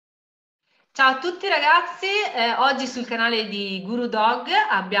Ciao a tutti ragazzi, oggi sul canale di Guru Dog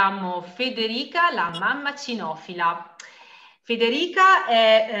abbiamo Federica, la mamma cinofila. Federica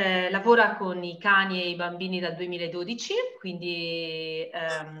lavora con i cani e i bambini dal 2012, quindi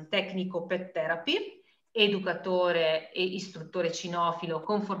tecnico pet therapy, educatore e istruttore cinofilo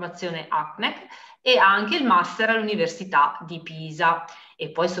con formazione ACNEC e ha anche il master all'Università di Pisa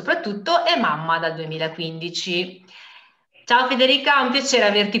e poi soprattutto è mamma dal 2015. Ciao Federica, è un piacere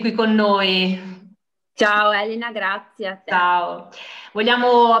averti qui con noi. Ciao Elena, grazie a te. Ciao.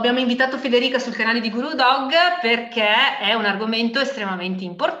 Abbiamo invitato Federica sul canale di Guru Dog perché è un argomento estremamente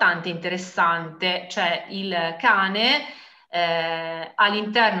importante e interessante, cioè il cane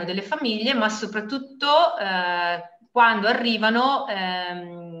all'interno delle famiglie, ma soprattutto quando arrivano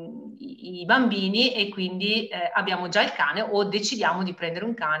i bambini e quindi abbiamo già il cane o decidiamo di prendere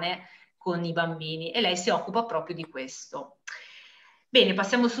un cane con i bambini e lei si occupa proprio di questo. Bene,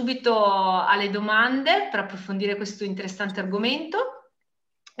 passiamo subito alle domande per approfondire questo interessante argomento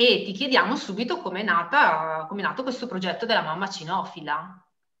e ti chiediamo subito come è nato questo progetto della mamma cinofila.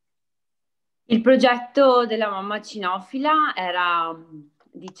 Il progetto della mamma cinofila era,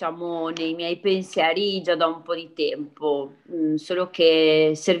 diciamo, nei miei pensieri già da un po' di tempo, solo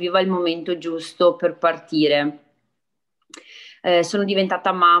che serviva il momento giusto per partire. Sono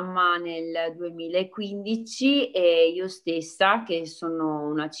diventata mamma nel 2015 e io stessa, che sono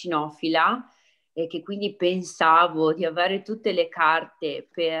una cinofila e che quindi pensavo di avere tutte le carte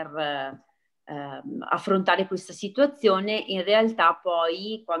per affrontare questa situazione, in realtà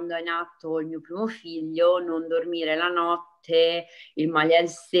poi quando è nato il mio primo figlio, non dormire la notte, il male al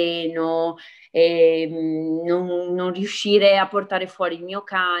seno, non riuscire a portare fuori il mio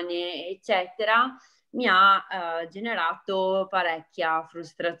cane, eccetera, mi ha generato parecchia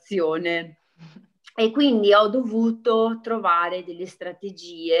frustrazione. E quindi ho dovuto trovare delle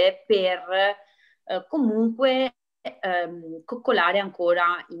strategie per comunque coccolare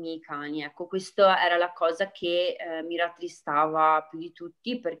ancora i miei cani. Ecco, questa era la cosa che mi rattristava più di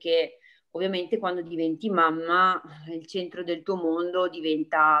tutti, perché ovviamente quando diventi mamma il centro del tuo mondo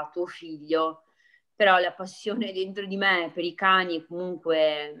diventa tuo figlio, però la passione dentro di me per i cani e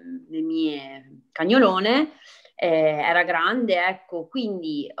comunque le mie cagnolone era grande, ecco,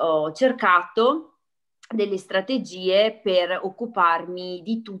 quindi ho cercato delle strategie per occuparmi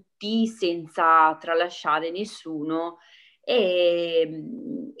di tutti senza tralasciare nessuno e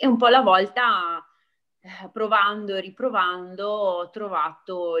un po' alla volta, provando e riprovando, ho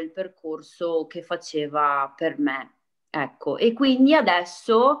trovato il percorso che faceva per me. Ecco, e quindi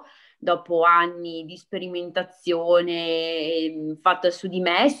adesso, dopo anni di sperimentazione fatta su di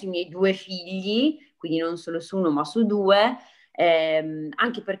me, sui miei due figli, quindi non solo su uno ma su due,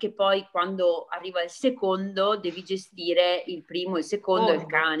 anche perché poi quando arriva il secondo devi gestire il primo, il secondo e il Ovvio,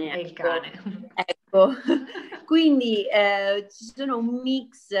 cane, è il ecco. cane. Ecco. Quindi ci sono un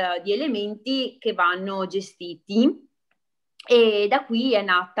mix di elementi che vanno gestiti e da qui è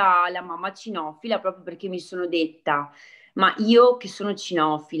nata la mamma cinofila, proprio perché mi sono detta, ma io che sono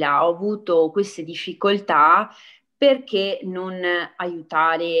cinofila ho avuto queste difficoltà, perché non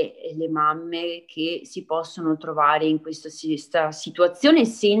aiutare le mamme che si possono trovare in questa situazione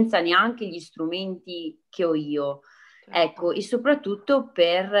senza neanche gli strumenti che ho io? Certo. Ecco, e soprattutto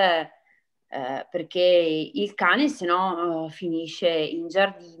perché il cane se no finisce in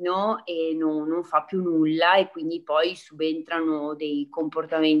giardino e non fa più nulla e quindi poi subentrano dei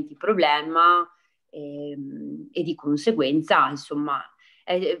comportamenti problema e di conseguenza, insomma,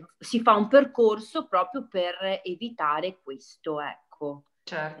 si fa un percorso proprio per evitare questo, ecco.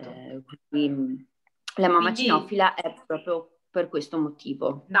 Certo. Quindi la mamma Quindi cinofila è proprio per questo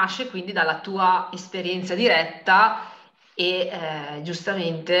motivo. nasce quindi dalla tua esperienza diretta e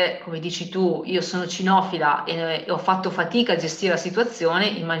giustamente, come dici tu, io sono cinofila e ho fatto fatica a gestire la situazione,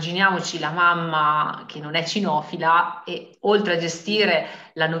 immaginiamoci la mamma che non è cinofila e oltre a gestire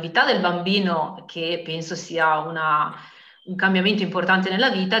la novità del bambino, che penso sia un cambiamento importante nella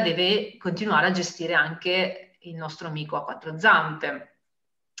vita, deve continuare a gestire anche il nostro amico a quattro zampe.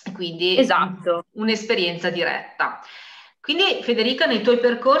 Quindi Esatto. un'esperienza diretta. Quindi Federica, nei tuoi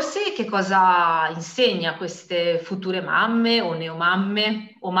percorsi che cosa insegna a queste future mamme o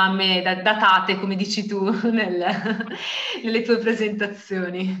neomamme o mamme datate, come dici tu nelle tue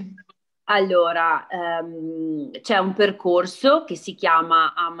presentazioni? Allora, c'è un percorso che si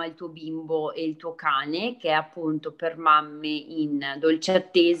chiama Ama il tuo bimbo e il tuo cane, che è appunto per mamme in dolce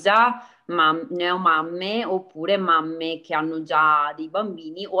attesa, neomamme oppure mamme che hanno già dei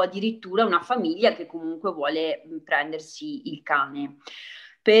bambini o addirittura una famiglia che comunque vuole prendersi il cane.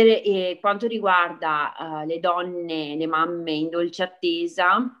 Per quanto riguarda le donne, le mamme in dolce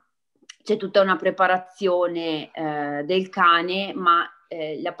attesa, c'è tutta una preparazione del cane, ma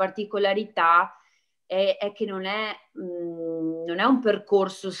la particolarità è che non è un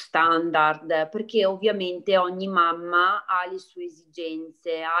percorso standard, perché ovviamente ogni mamma ha le sue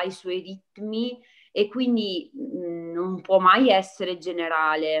esigenze, ha i suoi ritmi e quindi non può mai essere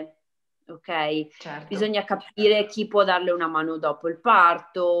generale, ok? Certo. Bisogna capire chi può darle una mano dopo il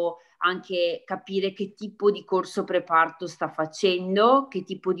parto, anche capire che tipo di corso preparto sta facendo, che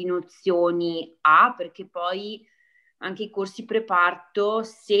tipo di nozioni ha, perché poi anche i corsi preparto,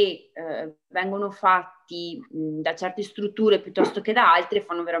 se vengono fatti da certe strutture piuttosto che da altre,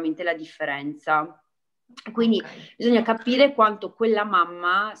 fanno veramente la differenza. Quindi bisogna capire quanto quella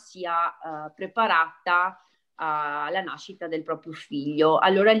mamma sia preparata alla nascita del proprio figlio.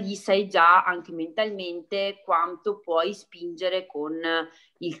 Allora lì sai già anche mentalmente quanto puoi spingere con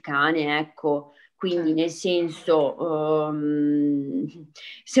il cane, ecco. Quindi nel senso,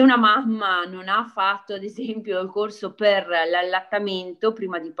 se una mamma non ha fatto ad esempio il corso per l'allattamento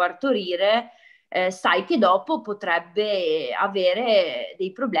prima di partorire, sai che dopo potrebbe avere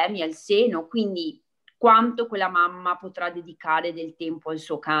dei problemi al seno, quindi quanto quella mamma potrà dedicare del tempo al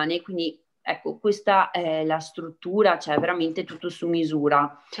suo cane. Quindi ecco, questa è la struttura, cioè veramente tutto su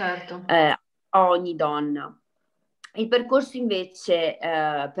misura, certo. a ogni donna. Il percorso invece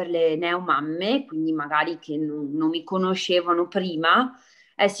per le neomamme, quindi magari che non mi conoscevano prima,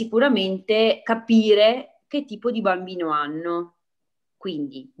 è sicuramente capire che tipo di bambino hanno.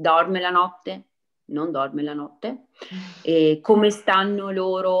 Quindi dorme la notte, non dorme la notte, come stanno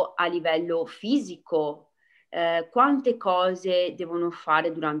loro a livello fisico, quante cose devono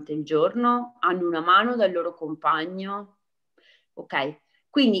fare durante il giorno, hanno una mano dal loro compagno, ok?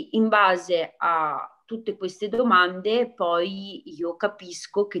 Quindi in base a tutte queste domande poi io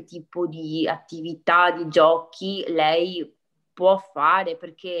capisco che tipo di attività, di giochi lei può fare,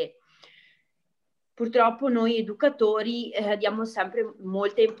 perché purtroppo noi educatori diamo sempre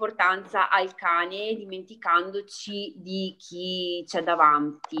molta importanza al cane, dimenticandoci di chi c'è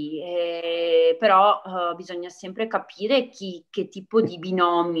davanti. Però bisogna sempre capire che tipo di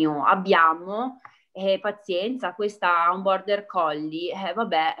binomio abbiamo. Pazienza, questa ha un border collie,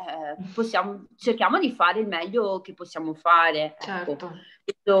 vabbè, cerchiamo di fare il meglio che possiamo fare, ecco,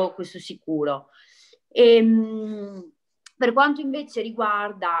 Certo. questo sicuro. Per quanto invece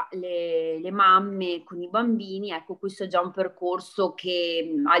riguarda le mamme con i bambini, ecco, questo è già un percorso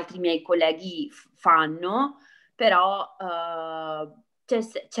che altri miei colleghi fanno, però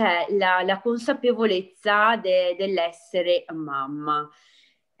c'è la consapevolezza dell'essere mamma.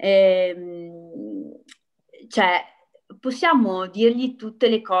 Cioè, possiamo dirgli tutte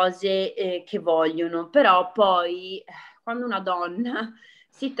le cose che vogliono, però poi quando una donna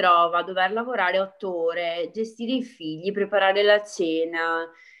si trova a dover lavorare 8 ore, gestire i figli, preparare la cena,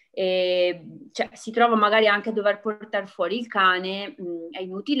 cioè, si trova magari anche a dover portare fuori il cane, è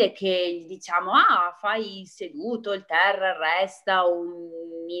inutile che gli diciamo fai il seduto, il terra, resta o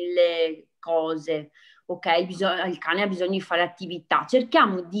mille cose, ok? Il cane ha bisogno di fare attività.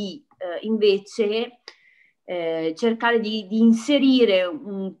 Cerchiamo di invece cercare di inserire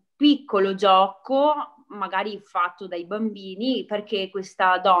un piccolo gioco magari fatto dai bambini, perché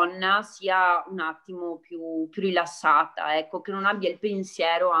questa donna sia un attimo più rilassata, ecco, che non abbia il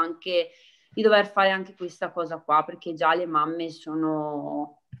pensiero anche di dover fare anche questa cosa qua, perché già le mamme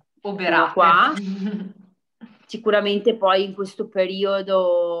sono Oberate. qua. Sicuramente poi in questo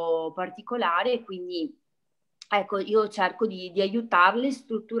periodo particolare, quindi ecco, io cerco di aiutarle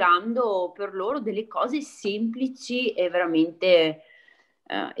strutturando per loro delle cose semplici e veramente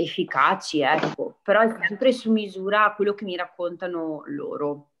efficaci, ecco, però è sempre su misura quello che mi raccontano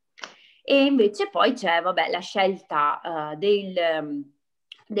loro. E invece poi c'è, vabbè, la scelta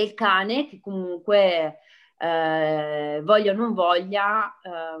del cane, che comunque voglia o non voglia,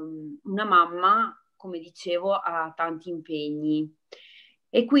 una mamma, come dicevo, ha tanti impegni.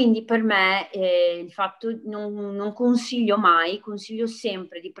 E quindi per me il fatto non consiglio mai, consiglio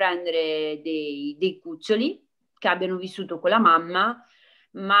sempre di prendere dei cuccioli che abbiano vissuto con la mamma,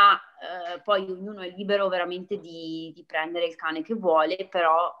 ma poi ognuno è libero veramente di prendere il cane che vuole,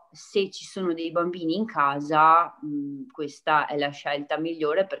 però se ci sono dei bambini in casa, questa è la scelta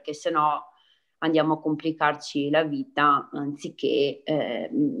migliore, perché sennò andiamo a complicarci la vita, anziché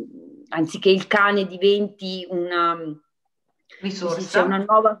il cane diventi Risorsa.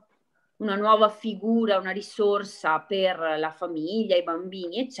 una nuova figura, una risorsa per la famiglia, i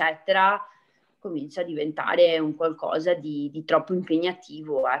bambini, eccetera, comincia a diventare un qualcosa di troppo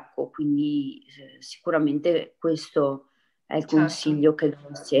impegnativo, ecco, quindi sicuramente questo è il consiglio che do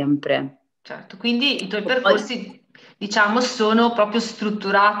sempre. Certo, quindi i tuoi percorsi, diciamo, sono proprio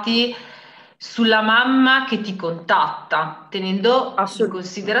strutturati sulla mamma che ti contatta, tenendo in Assolutamente.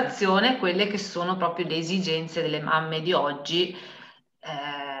 considerazione quelle che sono proprio le esigenze delle mamme di oggi,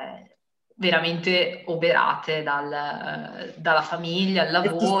 veramente oberate dalla famiglia, al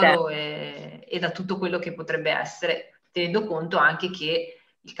lavoro e da tutto quello che potrebbe essere, tenendo conto anche che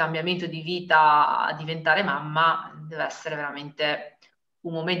il cambiamento di vita a diventare mamma deve essere veramente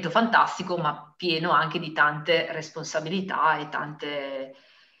un momento fantastico, ma pieno anche di tante responsabilità e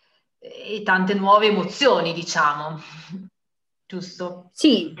tante nuove emozioni, diciamo. Giusto?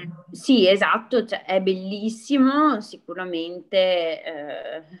 Sì, sì, esatto, cioè, è bellissimo,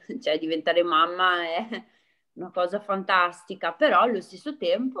 sicuramente cioè, diventare mamma è una cosa fantastica, però allo stesso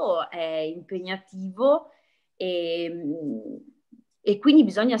tempo è impegnativo e, e quindi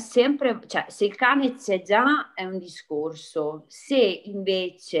bisogna sempre, cioè se il cane c'è già è un discorso, se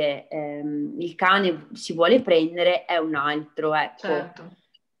invece il cane si vuole prendere è un altro, ecco. Certo.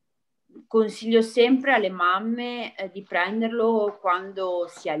 Consiglio sempre alle mamme di prenderlo quando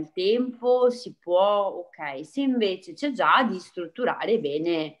si ha il tempo, si può, ok. Se invece c'è già, di strutturare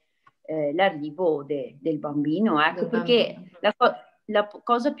bene l'arrivo del bambino, ecco, Del perché bambino. la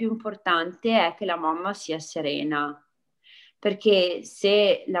cosa più importante è che la mamma sia serena, perché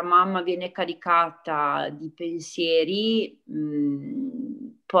se la mamma viene caricata di pensieri,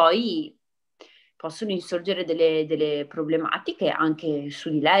 poi possono insorgere delle problematiche anche su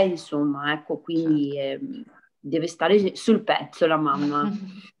di lei, insomma, ecco, quindi Certo. deve stare sul pezzo la mamma.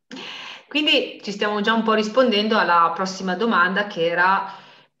 Quindi ci stiamo già un po' rispondendo alla prossima domanda, che era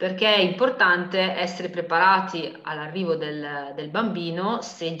perché è importante essere preparati all'arrivo del bambino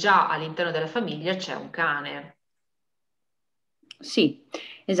se già all'interno della famiglia c'è un cane. Sì,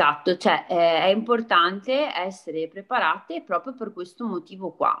 esatto, cioè è importante essere preparate proprio per questo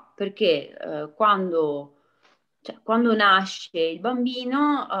motivo qua, perché quando nasce il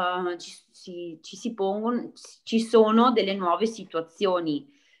bambino ci si pongono, ci sono delle nuove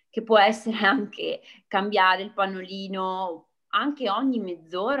situazioni, che può essere anche cambiare il pannolino, anche ogni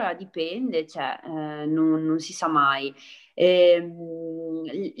mezz'ora, dipende, cioè non si sa mai.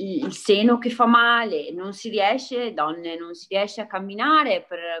 Il seno che fa male, non si riesce, donne, non si riesce a camminare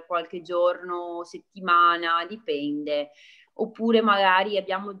per qualche giorno, settimana, dipende. Oppure magari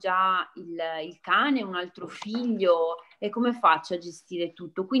abbiamo già il cane, un altro figlio, e come faccio a gestire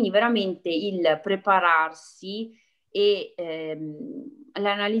tutto? Quindi veramente il prepararsi e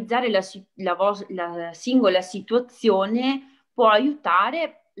l'analizzare la singola situazione può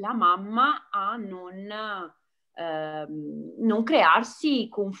aiutare la mamma a non crearsi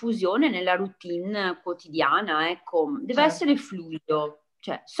confusione nella routine quotidiana, ecco, deve Certo. essere fluido,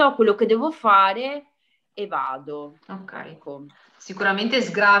 cioè so quello che devo fare e vado. Ok. Ecco. Sicuramente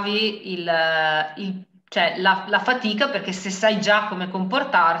sgravi cioè la fatica, perché se sai già come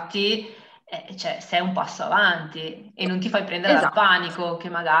comportarti, cioè, sei un passo avanti e non ti fai prendere dal Esatto. panico che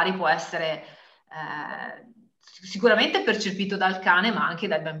magari può essere sicuramente percepito dal cane, ma anche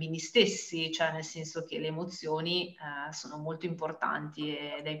dai bambini stessi, cioè nel senso che le emozioni sono molto importanti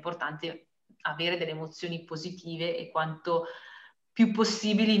ed è importante avere delle emozioni positive e quanto più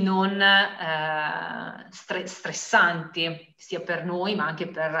possibili non stressanti, sia per noi ma anche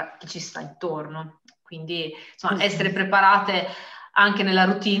per chi ci sta intorno. Quindi, insomma, essere preparate anche nella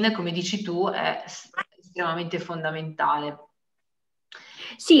routine, come dici tu, è estremamente fondamentale.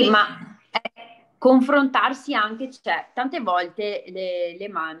 Sì, E, ma confrontarsi anche, cioè, tante volte le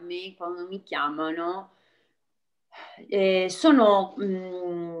mamme quando mi chiamano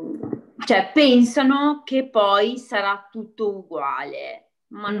cioè, pensano che poi sarà tutto uguale,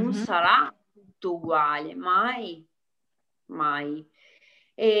 ma non mhm, sarà tutto uguale, mai, mai.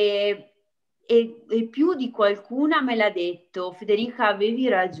 E, e più di qualcuna me l'ha detto, Federica, avevi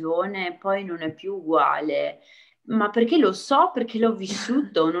ragione, poi non è più uguale. Ma perché lo so, perché l'ho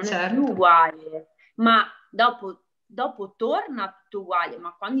vissuto, non è più certo, uguale. Ma dopo torna tutto uguale,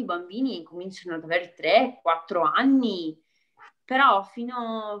 ma quando i bambini cominciano ad avere 3-4 anni, però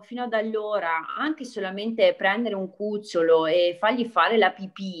fino ad allora, anche solamente prendere un cucciolo e fargli fare la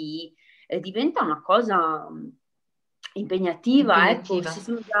pipì, diventa una cosa impegnativa, ecco,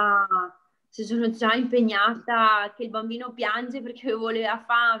 impegnativa. se sono già impegnata che il bambino piange perché voleva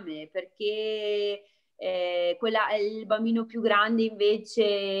fame, perché il bambino più grande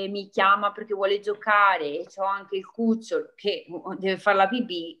invece mi chiama perché vuole giocare e c'ho anche il cucciolo che deve fare la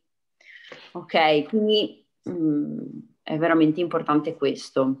pipì. Ok, quindi è veramente importante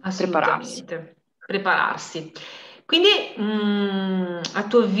questo, prepararsi. Assolutamente, prepararsi. Quindi, a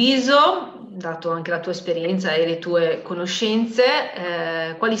tuo avviso, dato anche la tua esperienza e le tue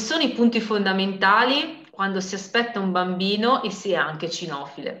conoscenze, quali sono i punti fondamentali quando si aspetta un bambino e si è anche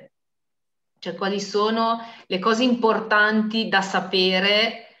cinofile? Cioè, quali sono le cose importanti da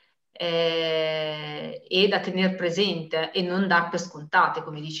sapere e da tenere presente e non dar per scontate,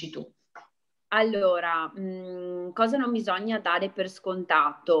 come dici tu. Allora, cosa non bisogna dare per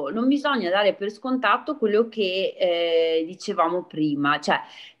scontato? Non bisogna dare per scontato quello che dicevamo prima, cioè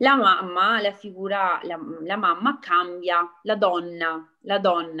la mamma, la figura, la mamma cambia, la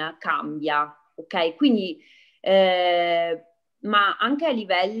donna cambia, ok? Quindi, ma anche a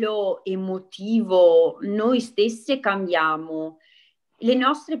livello emotivo, noi stesse cambiamo. Le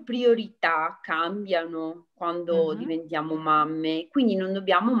nostre priorità cambiano quando diventiamo mamme, quindi non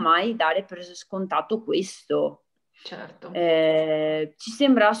dobbiamo mai dare per scontato questo. Certo. Ci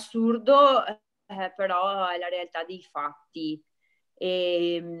sembra assurdo, però è la realtà dei fatti.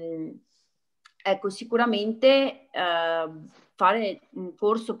 E, ecco, sicuramente fare un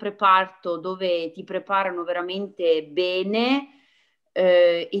corso preparto dove ti preparano veramente bene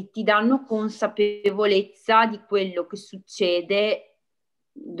e ti danno consapevolezza di quello che succede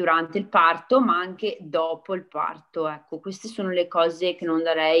durante il parto, ma anche dopo il parto. Ecco, queste sono le cose che non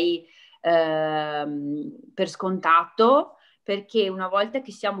darei per scontato, perché una volta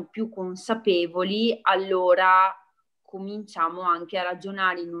che siamo più consapevoli, allora cominciamo anche a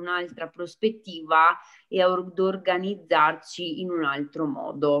ragionare in un'altra prospettiva e ad organizzarci in un altro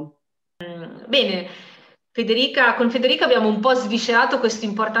modo. Bene, Federica, con Federica abbiamo un po' sviscerato questo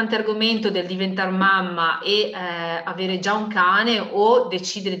importante argomento del diventare mamma e avere già un cane o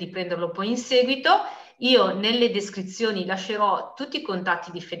decidere di prenderlo poi in seguito. Io nelle descrizioni lascerò tutti i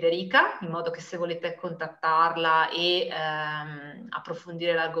contatti di Federica, in modo che se volete contattarla e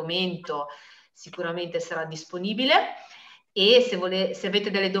approfondire l'argomento sicuramente sarà disponibile. E se avete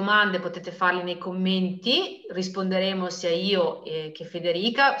delle domande potete farle nei commenti, risponderemo sia io che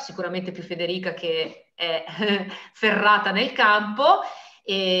Federica, sicuramente più Federica che è ferrata nel campo.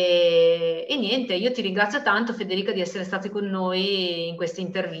 E niente, io ti ringrazio tanto Federica di essere stata con noi in questa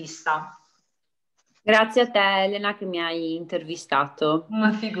intervista. Grazie a te, Elena, che mi hai intervistato.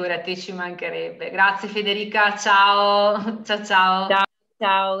 Ma figurati, ci mancherebbe. Grazie Federica, ciao, ciao ciao. Ciao,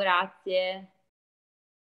 ciao, grazie.